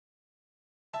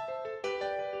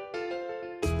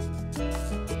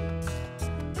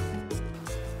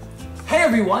Hey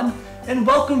everyone, and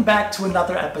welcome back to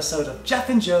another episode of Jeff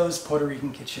and Joe's Puerto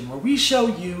Rican Kitchen, where we show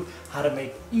you how to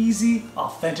make easy,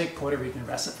 authentic Puerto Rican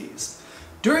recipes.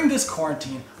 During this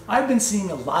quarantine, I've been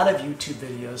seeing a lot of YouTube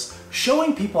videos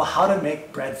showing people how to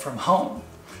make bread from home.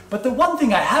 But the one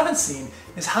thing I haven't seen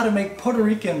is how to make Puerto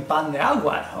Rican Pan de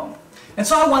Agua at home. And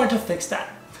so I wanted to fix that.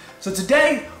 So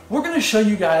today, we're going to show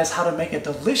you guys how to make a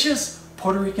delicious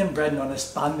Puerto Rican bread known as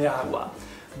Pan de Agua.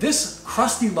 This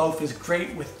crusty loaf is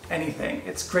great with anything.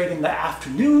 It's great in the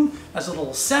afternoon as a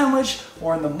little sandwich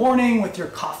or in the morning with your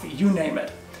coffee, you name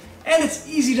it. And it's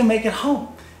easy to make at home.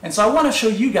 And so I want to show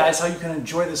you guys how you can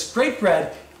enjoy this great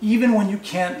bread even when you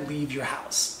can't leave your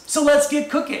house. So let's get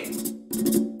cooking.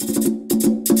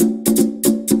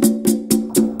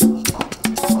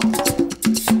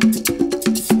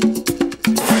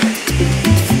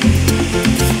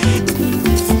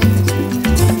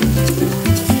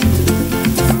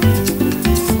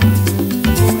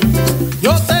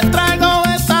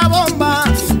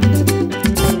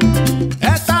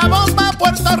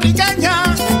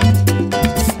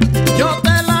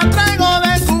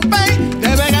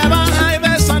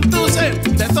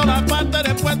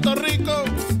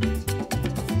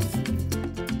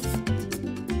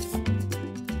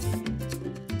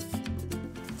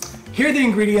 Here are the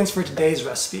ingredients for today's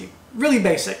recipe. Really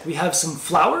basic. We have some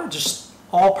flour, just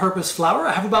all-purpose flour.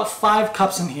 I have about 5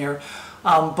 cups in here,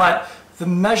 but the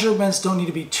measurements don't need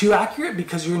to be too accurate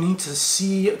because you need to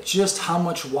see just how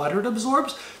much water it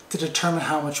absorbs to determine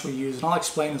how much we use. And I'll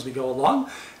explain as we go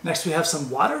along. Next we have some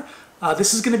water.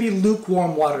 This is going to be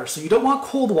lukewarm water, so you don't want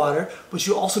cold water, but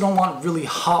you also don't want really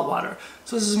hot water.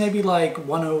 So this is maybe like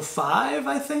 105,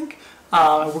 I think.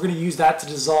 And we're going to use that to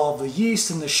dissolve the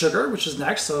yeast and the sugar, which is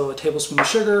next. So a tablespoon of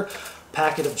sugar,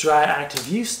 packet of dry active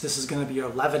yeast. This is going to be our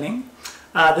leavening.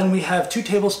 Then we have 2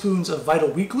 tablespoons of vital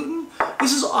wheat gluten.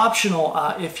 This is optional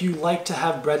if you like to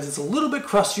have bread that's a little bit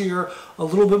crustier, a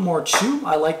little bit more chew.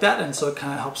 I like that, and so it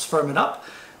kind of helps firm it up.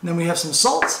 And then we have some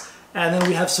salt, and then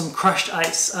we have some crushed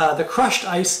ice. The crushed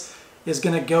ice is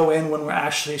going to go in when we're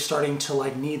actually starting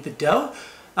to knead the dough.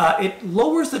 It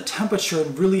lowers the temperature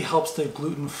and really helps the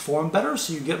gluten form better,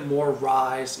 so you get more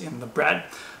rise in the bread.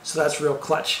 So that's real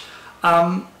clutch.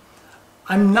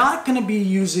 I'm not going to be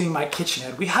using my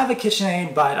KitchenAid. We have a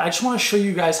KitchenAid, but I just want to show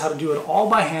you guys how to do it all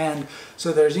by hand,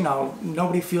 so there's,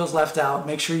 nobody feels left out.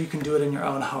 Make sure you can do it in your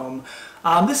own home.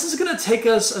 This is going to take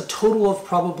us a total of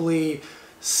probably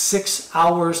 6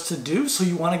 hours to do, so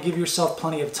you want to give yourself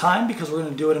plenty of time because we're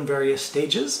going to do it in various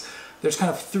stages. There's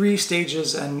kind of 3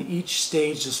 stages, and each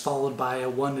stage is followed by a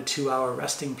 1 to 2 hour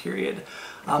resting period.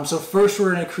 So first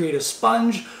we're going to create a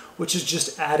sponge, which is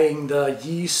just adding the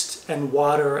yeast and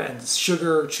water and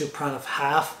sugar to kind of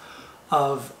half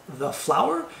of the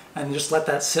flour, and just let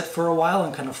that sit for a while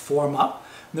and kind of form up.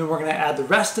 And then we're going to add the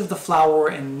rest of the flour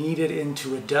and knead it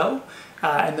into a dough,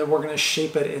 and then we're going to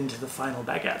shape it into the final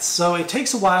baguettes. So it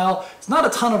takes a while. It's not a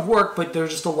ton of work, but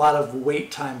there's just a lot of wait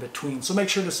time between. So make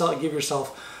sure to give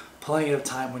yourself plenty of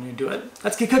time when you do it.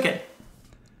 Let's get cooking.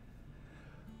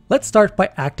 Let's start by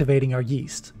activating our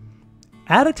yeast.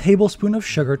 Add a tablespoon of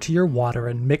sugar to your water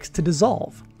and mix to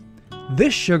dissolve.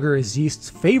 This sugar is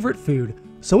yeast's favorite food,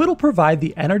 so it'll provide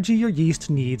the energy your yeast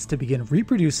needs to begin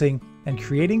reproducing and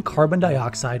creating carbon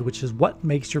dioxide, which is what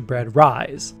makes your bread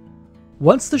rise.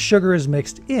 Once the sugar is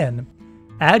mixed in,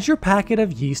 add your packet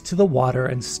of yeast to the water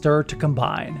and stir to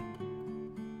combine.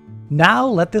 Now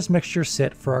let this mixture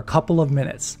sit for a couple of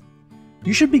minutes.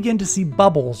 You should begin to see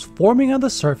bubbles forming on the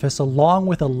surface along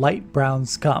with a light brown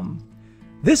scum.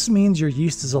 This means your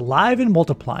yeast is alive and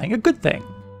multiplying, a good thing.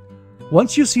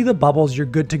 Once you see the bubbles, you're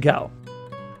good to go.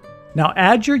 Now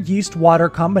add your yeast-water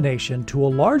combination to a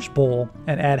large bowl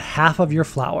and add half of your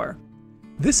flour.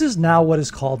 This is now what is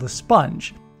called a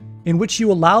sponge, in which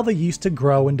you allow the yeast to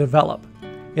grow and develop.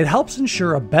 It helps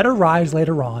ensure a better rise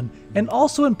later on and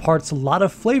also imparts a lot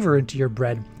of flavor into your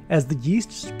bread, as the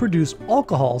yeasts produce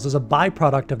alcohols as a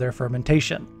byproduct of their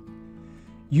fermentation.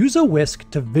 Use a whisk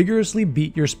to vigorously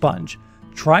beat your sponge,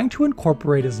 trying to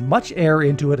incorporate as much air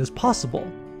into it as possible.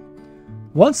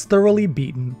 Once thoroughly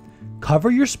beaten,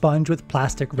 cover your sponge with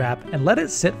plastic wrap and let it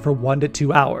sit for 1 to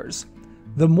 2 hours.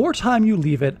 The more time you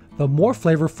leave it, the more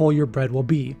flavorful your bread will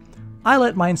be. I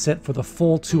let mine sit for the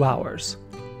full 2 hours.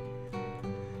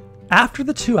 After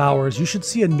the 2 hours, you should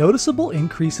see a noticeable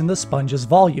increase in the sponge's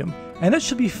volume, and it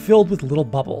should be filled with little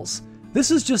bubbles.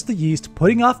 This is just the yeast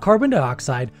putting off carbon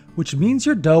dioxide, which means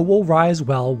your dough will rise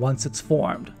well once it's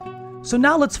formed. So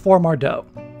now let's form our dough.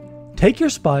 Take your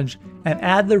sponge and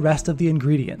add the rest of the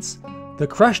ingredients: the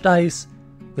crushed ice,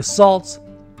 the salts,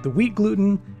 the wheat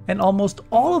gluten, and almost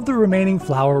all of the remaining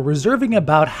flour, reserving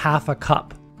about half a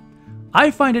cup. I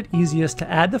find it easiest to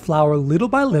add the flour little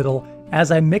by little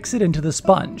as I mix it into the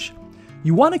sponge.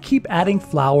 You want to keep adding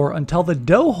flour until the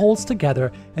dough holds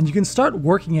together and you can start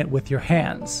working it with your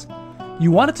hands.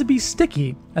 You want it to be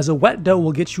sticky, as a wet dough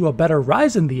will get you a better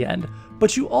rise in the end,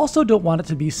 but you also don't want it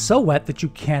to be so wet that you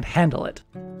can't handle it.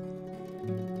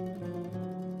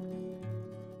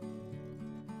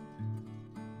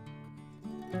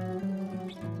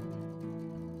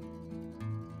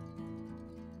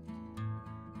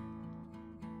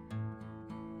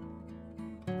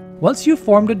 Once you've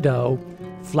formed a dough,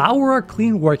 flour a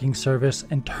clean working surface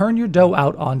and turn your dough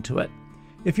out onto it.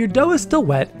 If your dough is still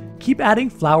wet, keep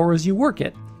adding flour as you work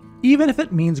it, even if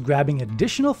it means grabbing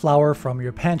additional flour from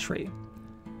your pantry.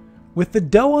 With the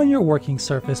dough on your working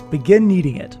surface, begin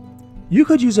kneading it. You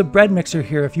could use a bread mixer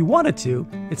here if you wanted to,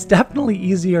 it's definitely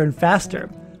easier and faster,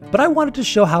 but I wanted to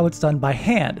show how it's done by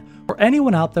hand for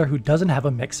anyone out there who doesn't have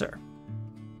a mixer.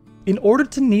 In order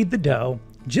to knead the dough,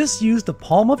 just use the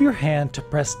palm of your hand to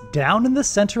press down in the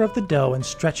center of the dough and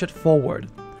stretch it forward.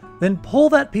 Then pull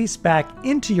that piece back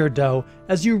into your dough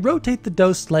as you rotate the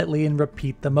dough slightly and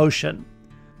repeat the motion.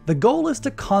 The goal is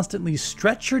to constantly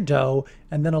stretch your dough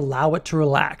and then allow it to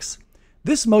relax.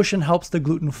 This motion helps the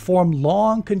gluten form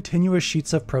long, continuous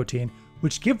sheets of protein,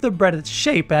 which give the bread its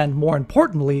shape and, more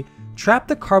importantly, trap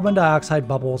the carbon dioxide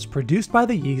bubbles produced by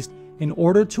the yeast in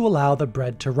order to allow the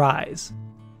bread to rise.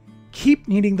 Keep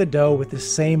kneading the dough with the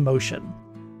same motion.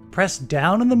 Press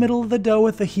down in the middle of the dough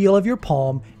with the heel of your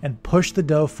palm and push the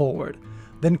dough forward.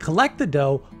 Then collect the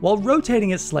dough while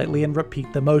rotating it slightly and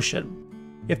repeat the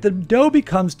motion. If the dough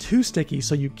becomes too sticky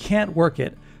so you can't work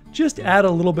it, just add a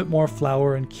little bit more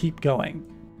flour and keep going.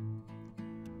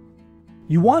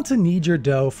 You want to knead your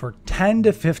dough for 10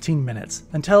 to 15 minutes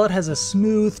until it has a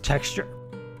smooth texture.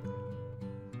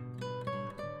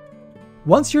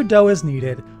 Once your dough is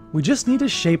kneaded, we just need to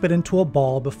shape it into a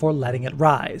ball before letting it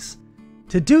rise.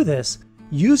 To do this,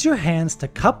 use your hands to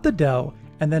cup the dough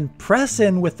and then press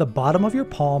in with the bottom of your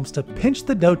palms to pinch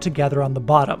the dough together on the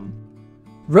bottom.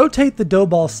 Rotate the dough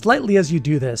ball slightly as you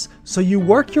do this so you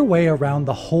work your way around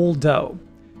the whole dough.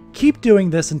 Keep doing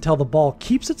this until the ball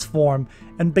keeps its form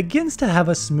and begins to have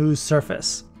a smooth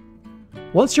surface.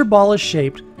 Once your ball is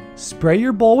shaped, spray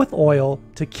your bowl with oil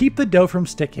to keep the dough from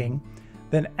sticking.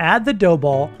 Then add the dough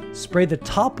ball, spray the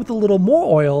top with a little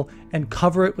more oil, and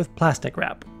cover it with plastic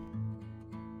wrap.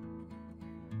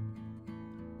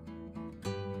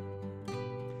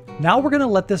 Now we're going to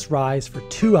let this rise for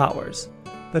 2 hours.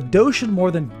 The dough should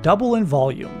more than double in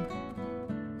volume.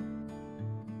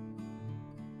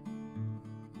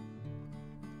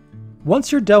 Once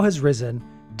your dough has risen,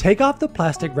 take off the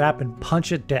plastic wrap and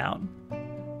punch it down.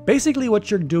 Basically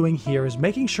what you're doing here is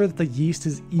making sure that the yeast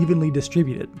is evenly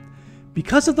distributed.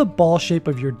 Because of the ball shape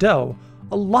of your dough,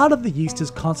 a lot of the yeast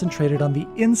is concentrated on the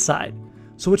inside.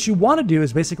 So what you want to do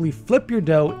is basically flip your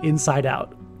dough inside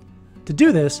out. To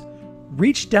do this,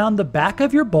 reach down the back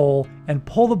of your bowl and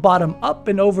pull the bottom up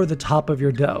and over the top of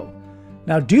your dough.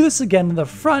 Now do this again in the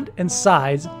front and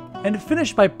sides and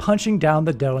finish by punching down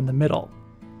the dough in the middle.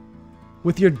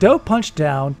 With your dough punched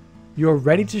down, you're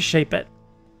ready to shape it.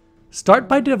 Start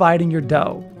by dividing your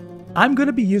dough. I'm going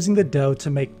to be using the dough to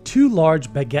make 2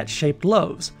 large baguette-shaped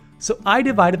loaves, so I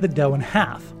divided the dough in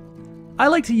half. I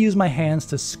like to use my hands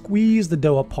to squeeze the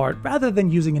dough apart rather than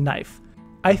using a knife.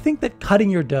 I think that cutting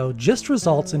your dough just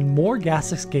results in more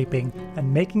gas escaping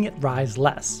and making it rise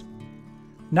less.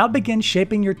 Now begin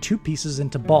shaping your 2 pieces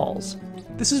into balls.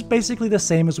 This is basically the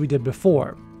same as we did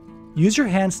before. Use your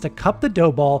hands to cup the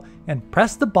dough ball and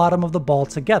press the bottom of the ball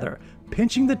together,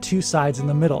 pinching the 2 sides in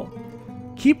the middle.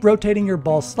 Keep rotating your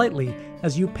ball slightly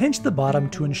as you pinch the bottom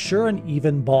to ensure an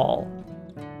even ball.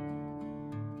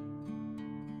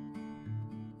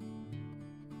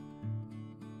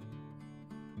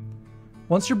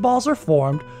 Once your balls are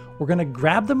formed, we're going to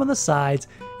grab them on the sides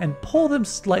and pull them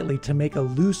slightly to make a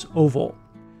loose oval.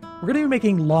 We're going to be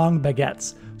making long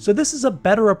baguettes, so this is a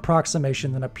better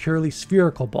approximation than a purely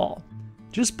spherical ball.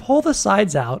 Just pull the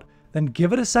sides out, then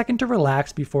give it a second to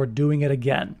relax before doing it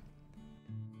again.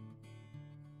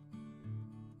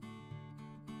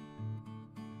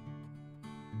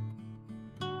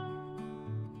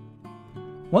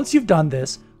 Once you've done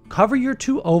this, cover your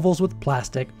 2 ovals with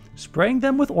plastic, spraying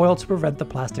them with oil to prevent the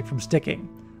plastic from sticking.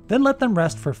 Then let them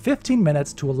rest for 15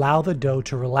 minutes to allow the dough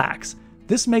to relax.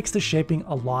 This makes the shaping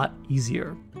a lot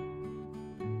easier.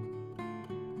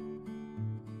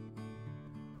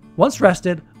 Once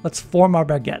rested, let's form our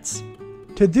baguettes.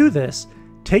 To do this,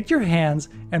 take your hands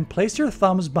and place your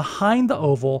thumbs behind the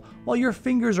oval while your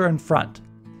fingers are in front.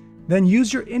 Then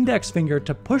use your index finger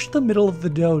to push the middle of the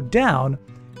dough down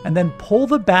and then pull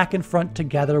the back and front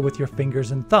together with your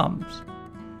fingers and thumbs.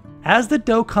 As the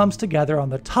dough comes together on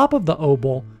the top of the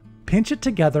oval, pinch it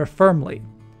together firmly.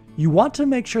 You want to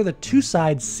make sure the two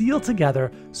sides seal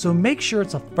together, so make sure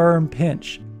it's a firm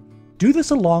pinch. Do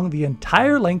this along the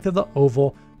entire length of the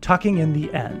oval, tucking in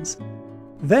the ends.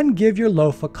 Then give your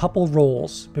loaf a couple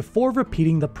rolls before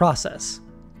repeating the process.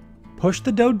 Push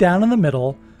the dough down in the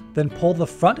middle, then pull the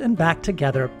front and back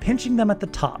together, pinching them at the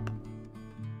top.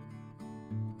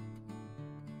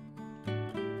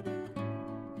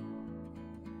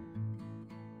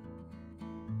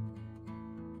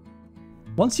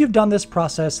 Once you've done this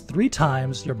process 3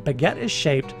 times, your baguette is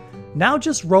shaped. Now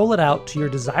just roll it out to your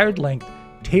desired length,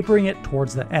 tapering it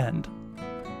towards the end.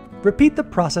 Repeat the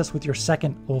process with your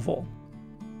second oval.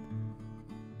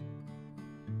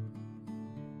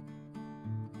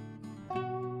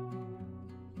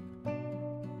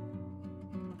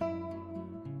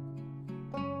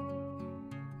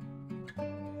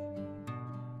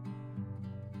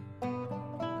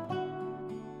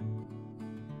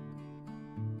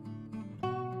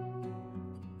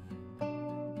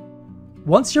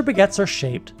 Once your baguettes are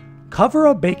shaped, cover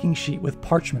a baking sheet with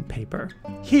parchment paper.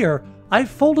 Here, I've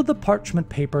folded the parchment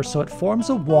paper so it forms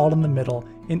a wall in the middle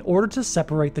in order to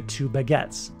separate the 2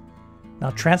 baguettes.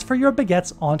 Now transfer your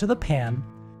baguettes onto the pan,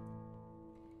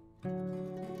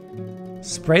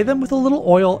 spray them with a little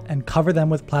oil and cover them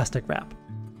with plastic wrap.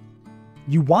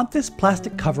 You want this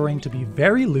plastic covering to be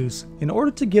very loose in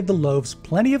order to give the loaves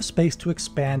plenty of space to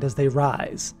expand as they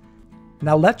rise.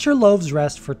 Now let your loaves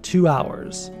rest for 2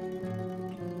 hours.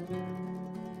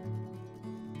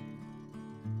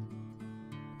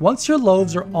 Once your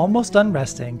loaves are almost done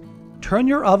resting, turn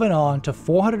your oven on to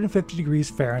 450 degrees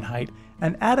Fahrenheit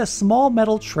and add a small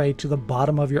metal tray to the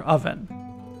bottom of your oven.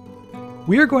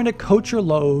 We are going to coat your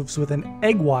loaves with an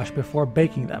egg wash before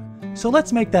baking them, so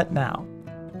let's make that now.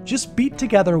 Just beat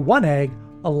together 1 egg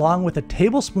along with a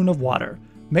tablespoon of water.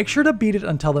 Make sure to beat it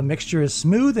until the mixture is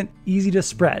smooth and easy to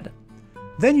spread.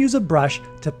 Then use a brush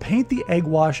to paint the egg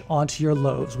wash onto your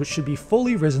loaves, which should be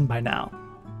fully risen by now.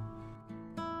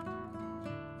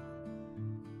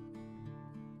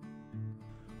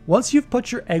 Once you've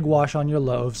put your egg wash on your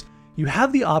loaves, you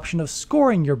have the option of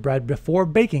scoring your bread before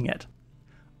baking it.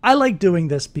 I like doing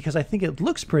this because I think it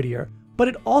looks prettier, but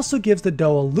it also gives the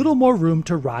dough a little more room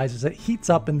to rise as it heats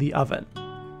up in the oven.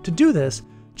 To do this,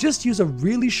 just use a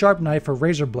really sharp knife or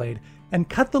razor blade and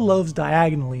cut the loaves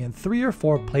diagonally in 3 or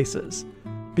 4 places.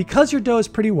 Because your dough is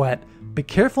pretty wet, be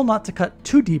careful not to cut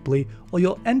too deeply or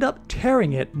you'll end up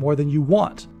tearing it more than you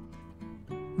want.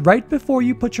 Right before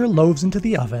you put your loaves into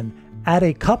the oven, add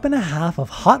a 1.5 cups of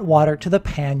hot water to the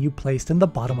pan you placed in the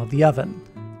bottom of the oven.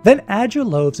 Then add your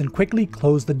loaves and quickly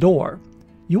close the door.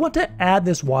 You want to add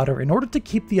this water in order to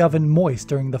keep the oven moist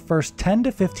during the first 10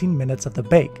 to 15 minutes of the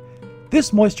bake.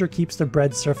 This moisture keeps the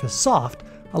bread surface soft,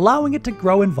 allowing it to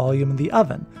grow in volume in the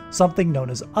oven, something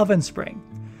known as oven spring.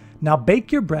 Now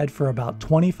bake your bread for about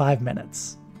 25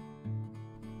 minutes.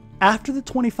 After the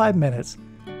 25 minutes,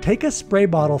 take a spray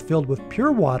bottle filled with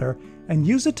pure water and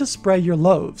use it to spray your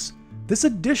loaves. This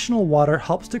additional water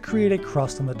helps to create a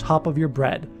crust on the top of your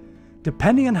bread.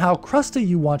 Depending on how crusty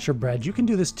you want your bread, you can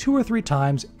do this 2 or 3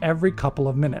 times every couple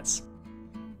of minutes.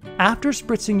 After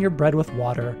spritzing your bread with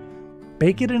water,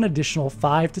 bake it an additional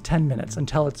 5 to 10 minutes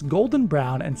until it's golden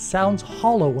brown and sounds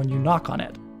hollow when you knock on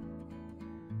it.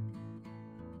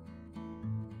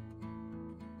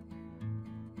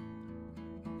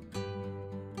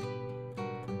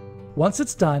 Once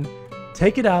it's done,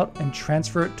 take it out and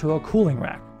transfer it to a cooling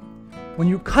rack. When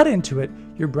you cut into it,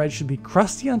 your bread should be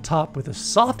crusty on top with a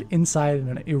soft inside and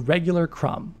an irregular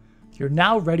crumb. You're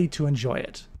now ready to enjoy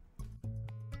it.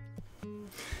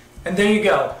 And there you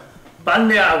go, Pan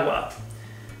de Agua.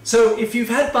 So if you've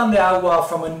had Pan de Agua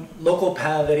from a local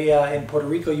panaderia in Puerto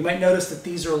Rico, you might notice that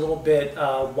these are a little bit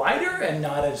wider and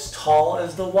not as tall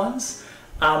as the ones.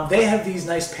 They have these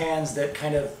nice pans that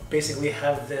kind of basically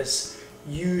have this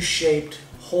U-shaped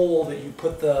hole that you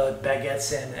put the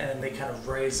baguettes in and they kind of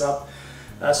raise up.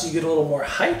 So you get a little more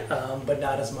height, but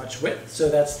not as much width. So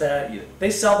that's that.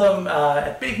 They sell them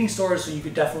at baking stores, so you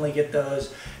could definitely get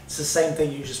those. It's the same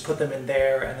thing. You just put them in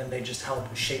there, and then they just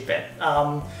help shape it.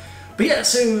 But yeah,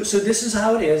 so this is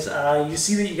how it is. You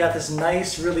see that you got this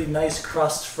nice, really nice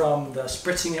crust from the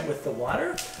spritzing it with the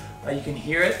water. You can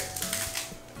hear it.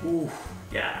 Ooh,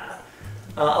 yeah.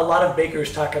 A lot of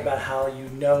bakers talk about how you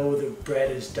know the bread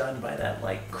is done by that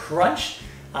like crunch.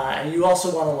 And you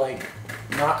also want to like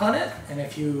knock on it, and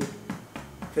if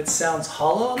it sounds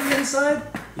hollow on the inside,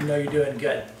 you know you're doing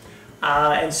good.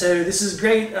 And so this is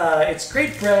great. It's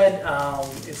great bread.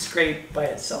 It's great by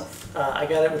itself. I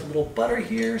got it with a little butter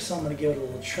here, so I'm going to give it a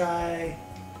little try.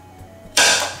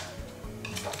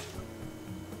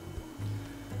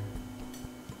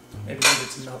 Maybe we need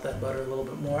to melt that butter a little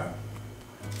bit more.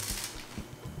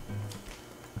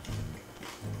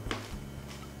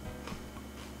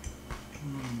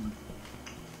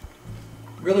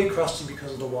 Really crusty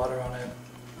because of the water on it.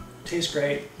 Tastes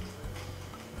great.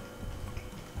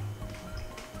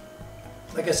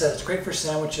 Like I said, it's great for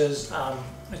sandwiches.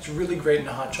 It's really great in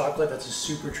hot chocolate. That's a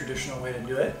super traditional way to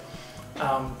do it.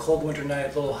 Cold winter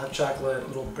night, little hot chocolate,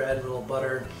 little bread, little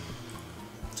butter.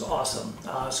 It's awesome.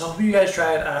 So I hope you guys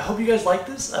try it. I hope you guys like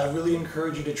this. I really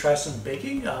encourage you to try some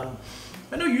baking. I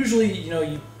know usually,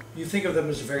 you think of them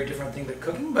as a very different thing than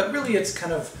cooking, but really it's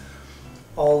kind of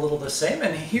all a little the same.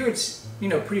 And here it's,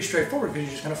 pretty straightforward because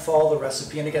you just kind of follow the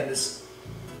recipe. And again, it's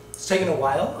taken a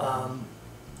while.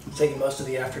 It's taking most of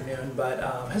the afternoon, but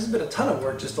it hasn't been a ton of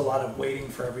work, just a lot of waiting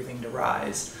for everything to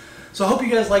rise. So I hope you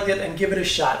guys liked it and give it a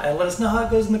shot and let us know how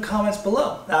it goes in the comments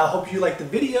below. I hope you liked the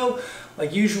video.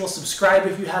 Like usual, subscribe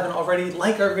if you haven't already,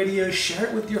 like our videos, share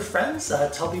it with your friends,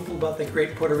 tell people about the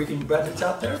great Puerto Rican bread that's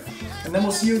out there, and then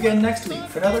we'll see you again next week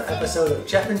for another episode of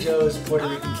Jeff and Joe's Puerto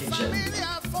Rican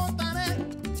Kitchen.